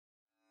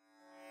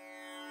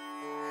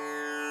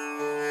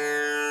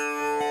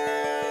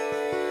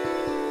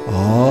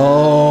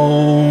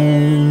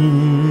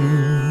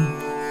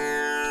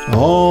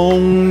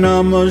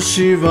Namah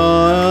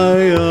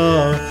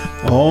Shivaya,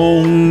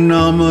 Om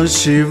Namah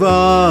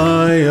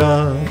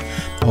Shivaya,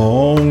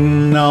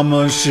 Om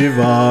Namah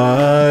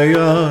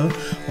Shivaya,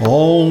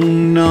 Om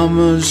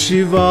Namah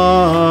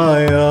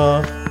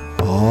Shivaya,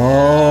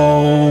 Om.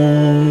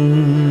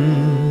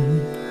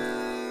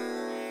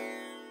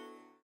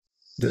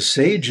 The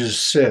sages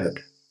said,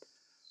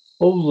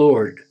 O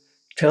Lord,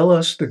 tell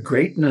us the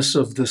greatness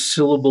of the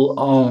syllable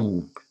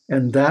Aum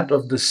and that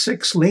of the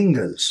 6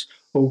 liṅgas,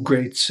 O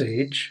great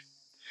sage.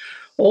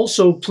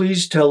 Also,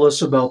 please tell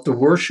us about the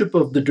worship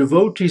of the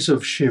devotees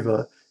of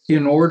Śiva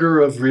in order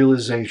of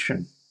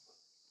realization.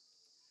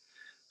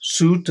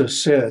 Sūta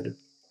said,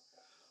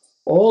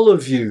 all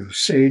of you,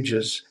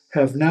 sages,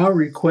 have now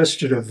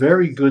requested a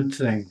very good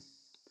thing.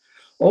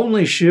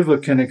 Only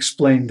Śiva can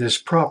explain this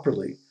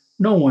properly,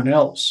 no one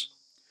else.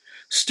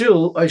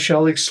 Still, I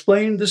shall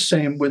explain the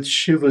same with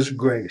Śiva's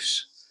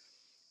grace.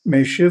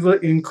 May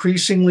Śiva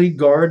increasingly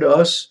guard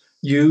us,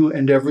 you,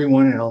 and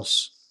everyone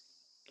else.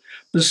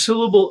 The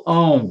syllable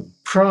Aum,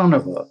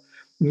 praṇava,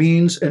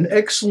 means an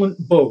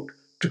excellent boat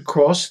to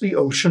cross the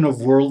ocean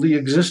of worldly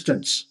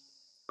existence.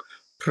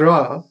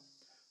 Pra,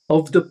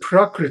 of the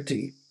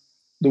prakṛti,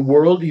 the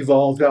world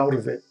evolved out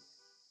of it.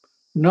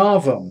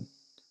 Nāvam,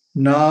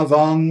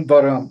 nāvāṁ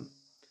varam,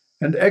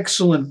 an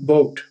excellent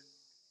boat.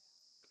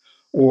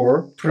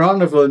 Or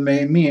praṇava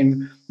may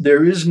mean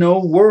there is no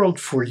world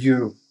for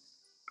you.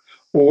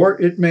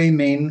 Or it may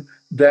mean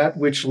that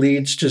which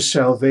leads to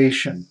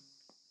salvation.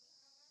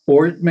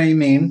 Or it may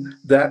mean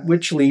that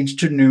which leads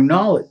to new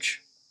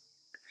knowledge.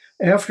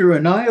 After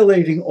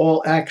annihilating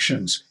all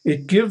actions,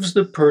 it gives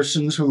the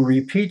persons who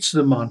repeats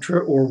the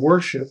mantra or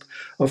worship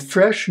a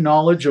fresh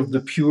knowledge of the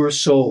pure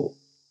soul.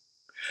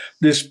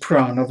 This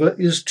praṇava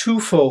is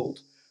twofold,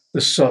 the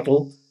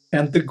subtle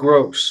and the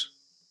gross.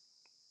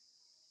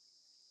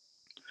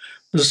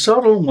 The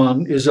subtle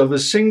one is of a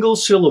single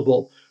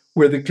syllable,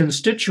 where the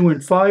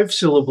constituent 5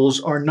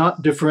 syllables are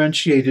not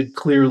differentiated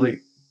clearly.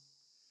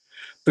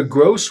 The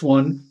gross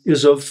one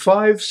is of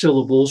 5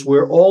 syllables,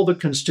 where all the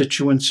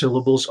constituent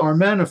syllables are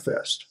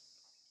manifest.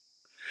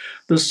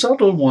 The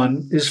subtle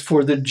one is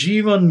for the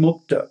jivan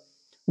mukta,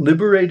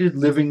 liberated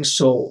living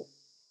soul.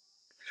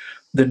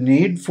 The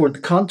need for the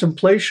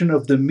contemplation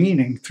of the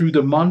meaning through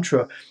the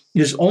mantra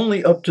is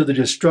only up to the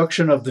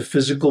destruction of the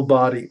physical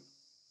body.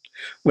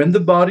 When the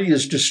body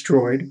is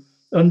destroyed,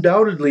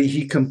 undoubtedly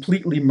he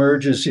completely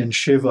merges in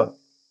Śiva.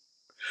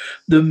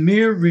 The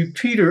mere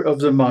repeater of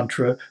the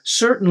mantra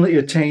certainly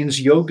attains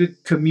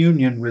yogic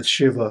communion with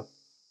Śiva.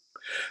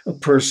 A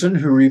person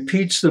who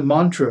repeats the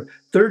mantra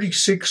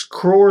 36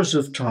 crores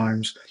of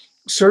times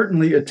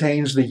certainly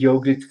attains the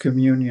yogic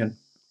communion.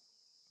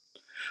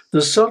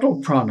 The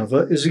subtle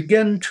praṇava is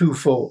again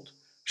twofold,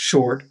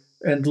 short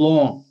and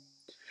long.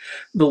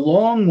 The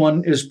long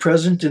one is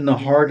present in the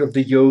heart of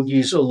the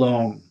yogis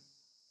alone.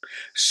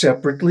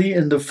 Separately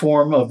in the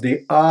form of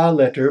the A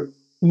letter,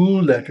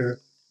 U letter,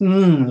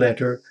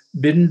 letter,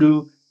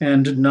 bindu,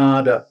 and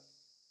nāda.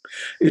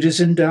 It is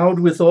endowed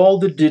with all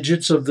the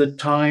digits of the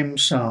time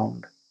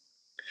sound.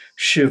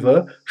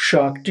 Śiva,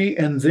 Shakti,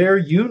 and their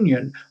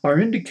union are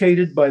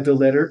indicated by the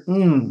letter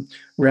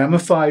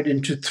ramified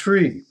into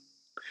 3,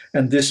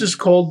 and this is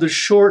called the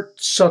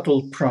short,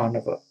 subtle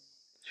praṇava.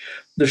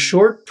 The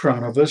short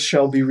praṇava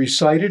shall be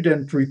recited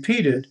and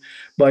repeated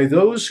by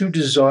those who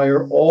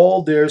desire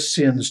all their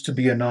sins to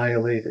be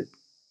annihilated.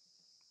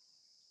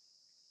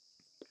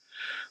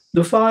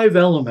 The 5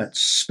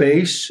 elements,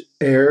 space,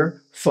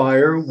 air,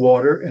 fire,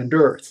 water, and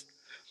earth,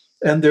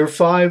 and their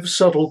 5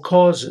 subtle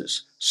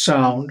causes,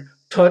 sound,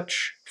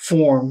 touch,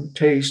 form,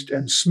 taste,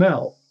 and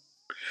smell,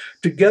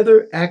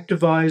 together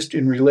activized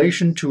in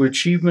relation to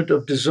achievement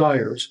of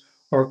desires,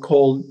 are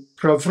called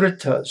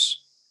pravritas.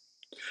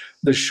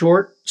 The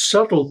short,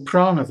 subtle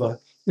praṇava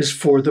is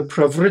for the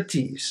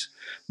pravritis,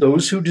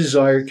 those who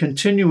desire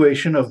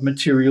continuation of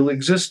material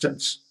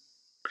existence.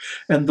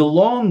 And the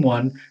long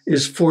one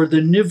is for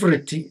the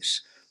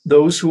nivritis,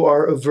 those who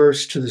are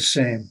averse to the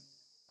same.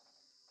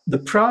 The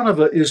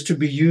praṇava is to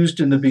be used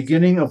in the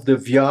beginning of the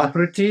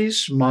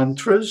vyahritis,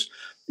 mantras,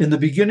 in the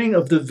beginning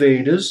of the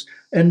Vedas,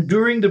 and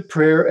during the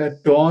prayer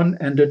at dawn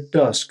and at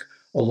dusk,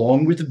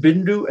 along with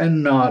bindu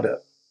and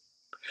nāda.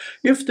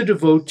 If the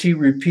devotee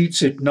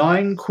repeats it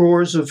 9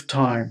 crores of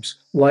times,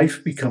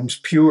 life becomes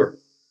pure.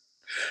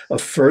 A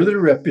further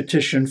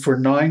repetition for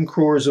 9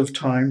 crores of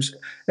times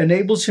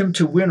enables him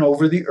to win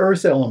over the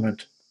earth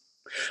element.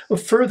 A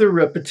further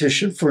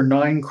repetition for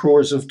 9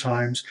 crores of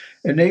times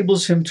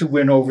enables him to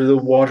win over the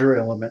water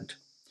element.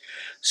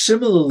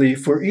 Similarly,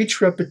 for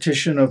each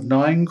repetition of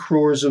 9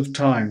 crores of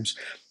times,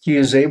 he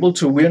is able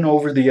to win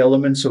over the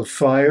elements of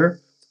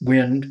fire,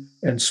 wind,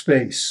 and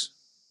space.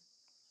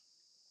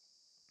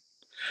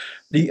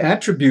 The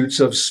attributes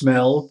of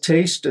smell,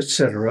 taste,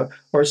 etc.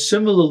 are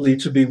similarly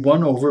to be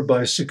won over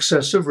by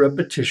successive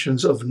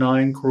repetitions of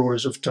 9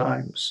 crores of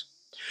times.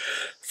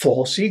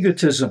 False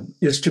egotism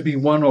is to be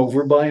won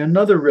over by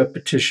another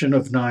repetition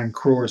of 9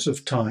 crores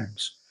of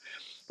times.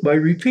 By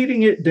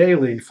repeating it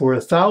daily for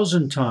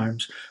 1,000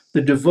 times,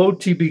 the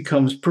devotee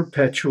becomes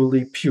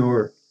perpetually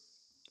pure.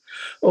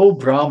 O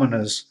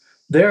Brahmanas,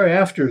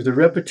 thereafter the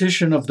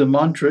repetition of the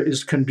mantra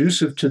is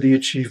conducive to the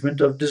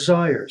achievement of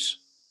desires.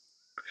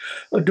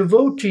 A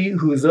devotee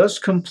who thus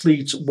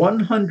completes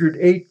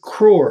 108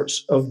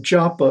 crores of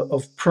japa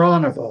of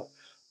praṇava,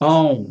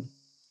 Aum,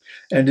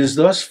 and is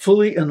thus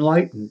fully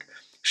enlightened,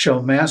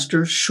 shall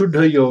master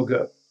Shuddha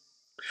Yoga.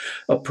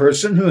 A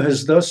person who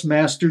has thus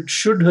mastered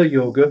Shuddha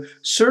Yoga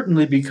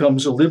certainly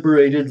becomes a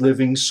liberated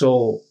living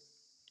soul.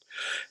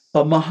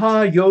 A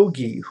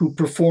Mahayogi who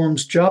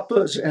performs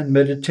japas and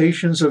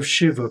meditations of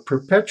Shiva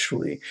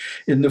perpetually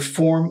in the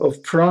form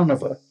of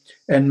praṇava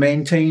and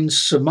maintains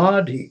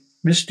samadhi,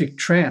 mystic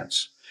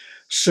trance,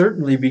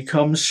 certainly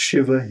becomes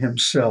Shiva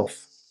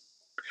himself.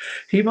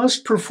 He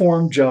must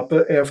perform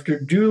japa after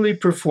duly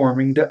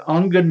performing the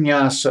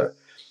anganyasa,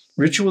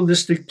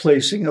 ritualistic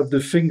placing of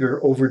the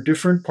finger over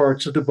different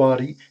parts of the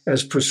body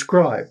as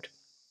prescribed,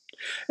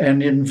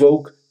 and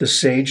invoke the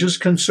sages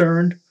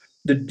concerned,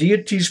 the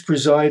deities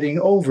presiding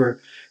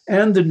over,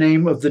 and the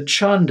name of the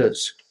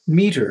chandas,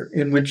 meter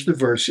in which the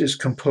verse is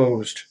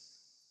composed.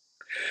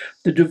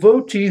 The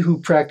devotee who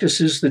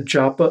practices the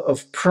japa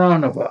of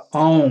praṇava,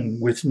 Aum,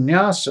 with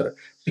nyasa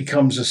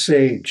becomes a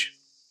sage.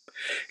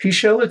 He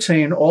shall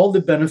attain all the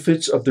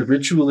benefits of the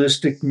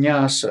ritualistic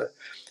nyasa,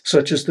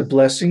 such as the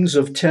blessings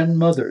of 10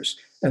 mothers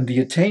and the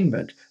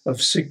attainment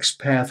of 6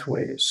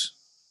 pathways.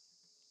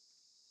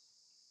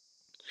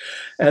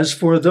 As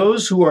for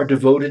those who are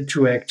devoted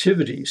to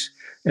activities,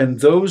 and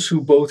those who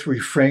both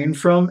refrain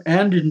from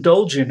and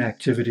indulge in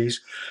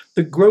activities,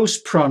 the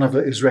gross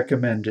praṇava is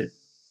recommended.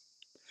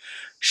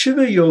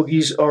 Shiva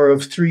yogis are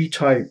of 3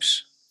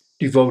 types: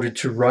 devoted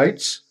to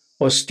rites,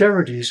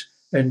 austerities,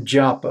 and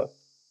japa.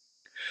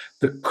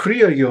 The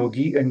Kriya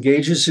yogi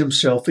engages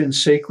himself in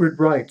sacred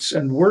rites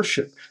and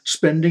worship,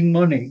 spending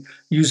money,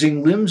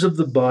 using limbs of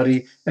the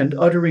body, and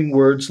uttering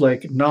words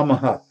like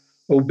namaha,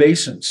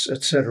 obeisance,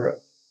 etc.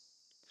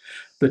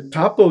 The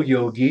Tapo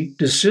yogi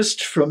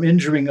desists from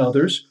injuring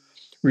others,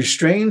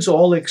 restrains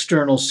all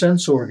external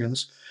sense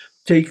organs,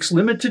 takes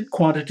limited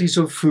quantities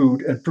of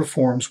food, and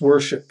performs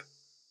worship.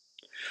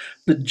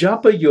 The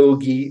Japa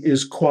yogi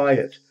is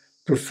quiet,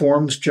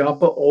 performs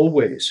japa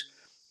always,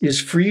 is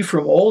free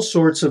from all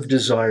sorts of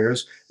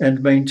desires,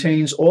 and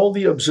maintains all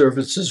the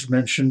observances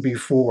mentioned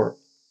before.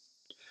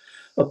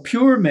 A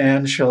pure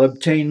man shall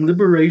obtain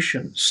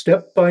liberation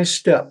step by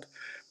step,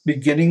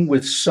 beginning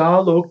with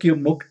Salokya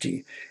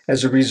Mukti,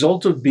 as a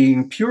result of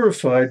being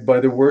purified by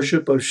the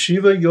worship of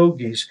Shiva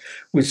yogis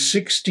with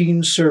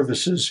 16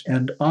 services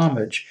and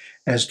homage,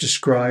 as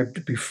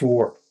described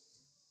before.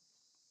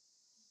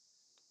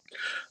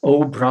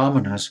 O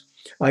Brahmanas,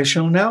 I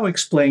shall now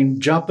explain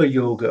Japa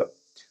Yoga.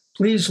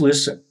 Please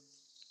listen.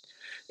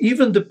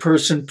 Even the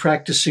person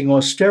practicing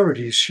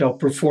austerities shall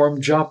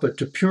perform japa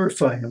to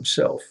purify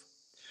himself.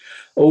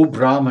 O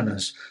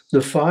Brahmanas, the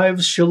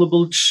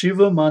 5-syllabled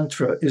Shiva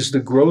mantra is the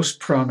gross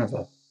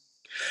praṇava.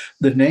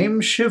 The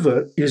name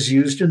Shiva is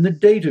used in the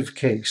dative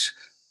case,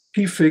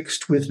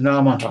 prefixed with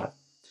namaha.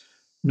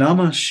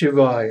 Namah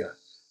Shivaya,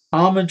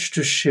 homage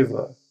to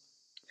Shiva.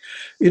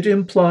 It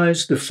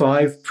implies the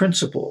 5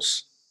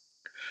 principles.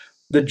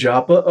 The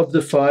japa of the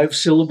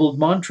 5-syllabled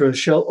mantra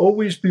shall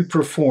always be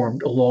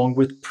performed along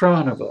with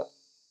praṇava.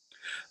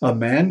 A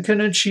man can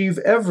achieve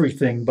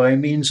everything by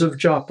means of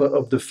japa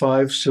of the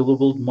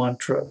 5-syllabled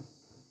mantra.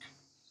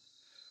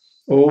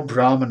 O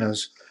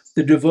Brahmanas,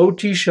 the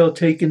devotee shall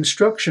take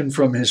instruction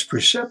from his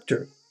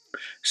preceptor,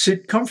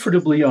 sit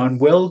comfortably on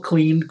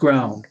well-cleaned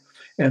ground,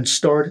 and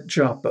start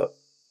japa.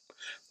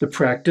 The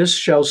practice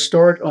shall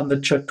start on the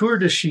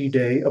Chaturdashi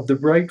day of the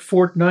bright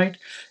fortnight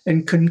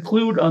and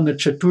conclude on the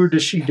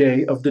Chaturdashi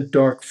day of the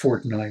dark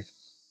fortnight.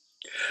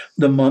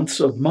 The months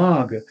of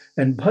Magha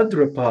and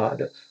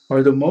Bhadrapada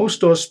are the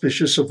most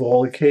auspicious of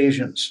all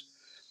occasions.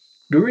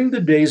 During the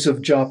days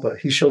of japa,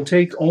 he shall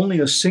take only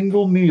a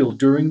single meal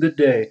during the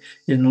day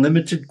in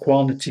limited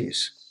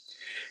quantities.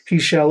 He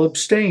shall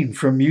abstain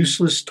from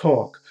useless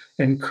talk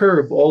and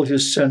curb all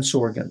his sense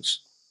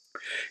organs.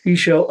 He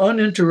shall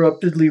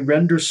uninterruptedly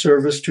render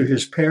service to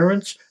his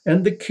parents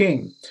and the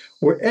king,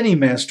 or any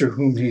master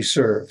whom he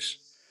serves.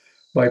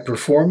 By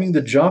performing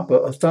the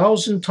japa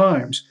 1,000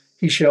 times,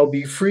 he shall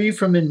be free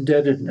from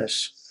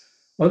indebtedness,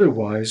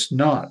 otherwise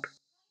not.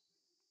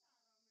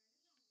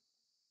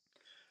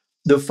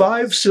 The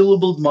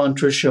 5-syllabled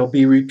mantra shall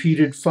be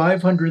repeated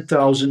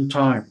 500,000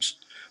 times,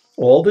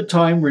 all the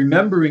time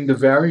remembering the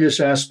various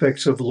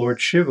aspects of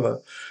Lord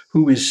Shiva,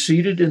 who is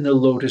seated in the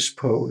lotus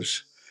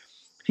pose.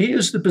 He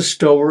is the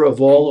bestower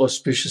of all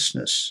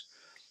auspiciousness.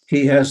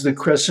 He has the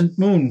crescent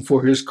moon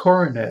for his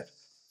coronet.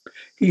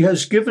 He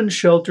has given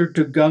shelter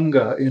to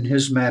Ganga in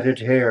his matted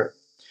hair.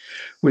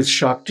 With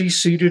Shakti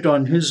seated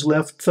on his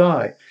left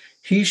thigh,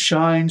 he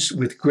shines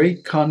with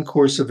great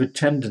concourse of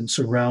attendants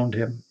around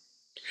him.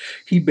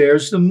 He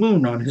bears the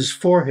moon on his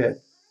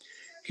forehead.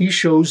 He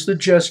shows the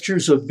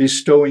gestures of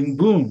bestowing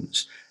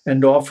boons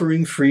and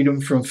offering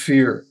freedom from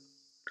fear.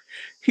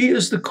 He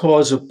is the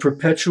cause of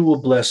perpetual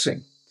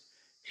blessing.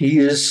 He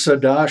is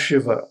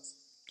Sadashiva.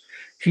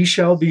 He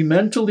shall be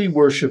mentally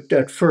worshipped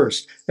at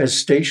first as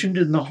stationed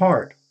in the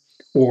heart,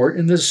 or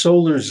in the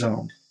solar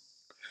zone.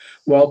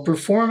 While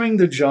performing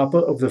the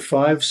japa of the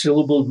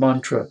 5-syllabled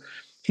mantra,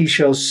 he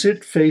shall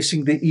sit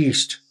facing the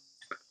east.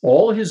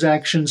 All his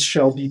actions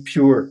shall be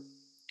pure.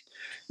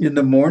 In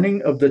the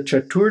morning of the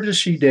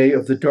Chaturdashi day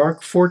of the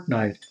dark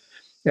fortnight,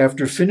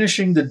 after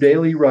finishing the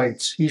daily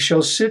rites, he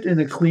shall sit in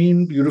a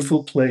clean,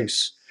 beautiful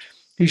place.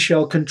 He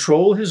shall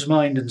control his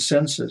mind and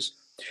senses.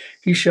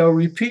 He shall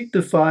repeat the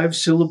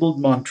 5-syllabled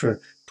mantra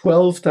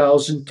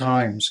 12,000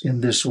 times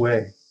in this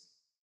way.